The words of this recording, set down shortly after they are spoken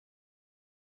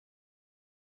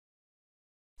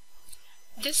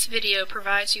This video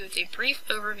provides you with a brief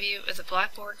overview of the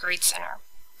Blackboard Grade Center.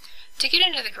 To get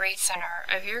into the Grade Center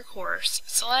of your course,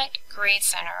 select Grade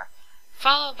Center,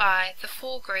 followed by the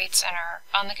full Grade Center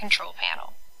on the control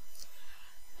panel.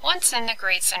 Once in the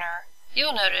Grade Center,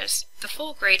 you'll notice the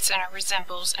full Grade Center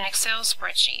resembles an Excel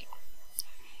spreadsheet.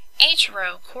 Each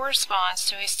row corresponds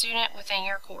to a student within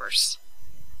your course.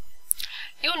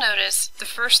 You'll notice the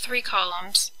first three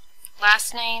columns,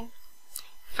 last name,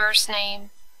 first name,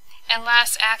 and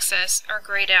last access are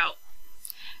grayed out.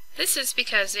 This is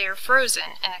because they are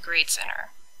frozen in the Grade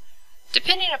Center.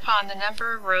 Depending upon the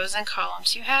number of rows and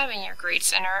columns you have in your Grade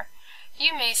Center,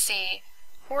 you may see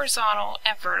horizontal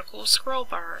and vertical scroll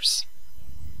bars.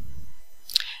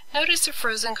 Notice the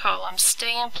frozen columns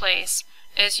stay in place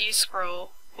as you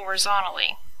scroll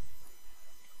horizontally.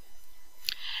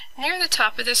 Near the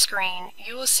top of the screen,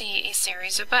 you will see a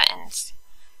series of buttons.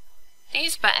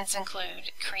 These buttons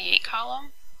include Create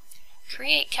Column,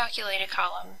 Create Calculated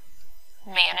Column,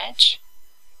 Manage,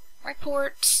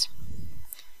 Reports,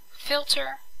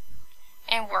 Filter,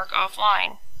 and Work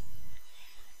Offline.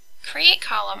 Create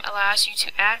Column allows you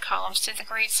to add columns to the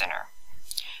Grade Center.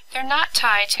 They're not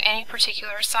tied to any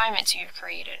particular assignments you have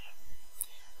created.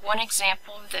 One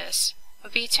example of this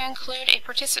would be to include a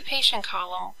participation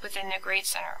column within the Grade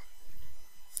Center.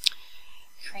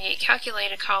 Create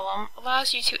Calculated Column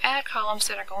allows you to add columns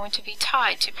that are going to be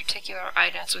tied to particular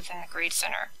items within the Grade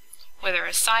Center, whether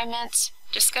assignments,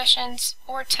 discussions,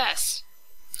 or tests.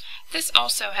 This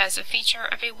also has a feature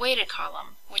of a weighted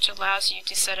column, which allows you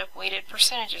to set up weighted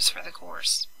percentages for the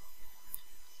course.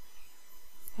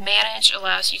 Manage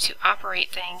allows you to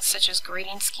operate things such as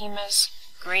grading schemas,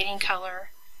 grading color,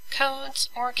 codes,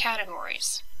 or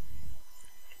categories.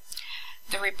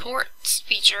 The Reports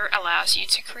feature allows you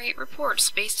to create reports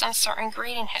based on certain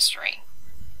grading history.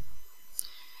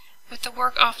 With the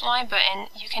Work Offline button,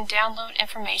 you can download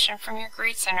information from your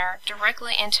Grade Center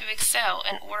directly into Excel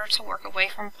in order to work away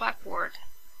from Blackboard.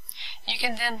 You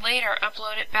can then later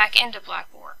upload it back into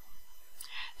Blackboard.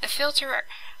 The Filter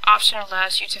option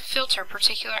allows you to filter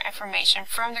particular information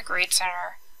from the Grade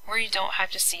Center where you don't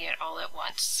have to see it all at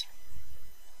once.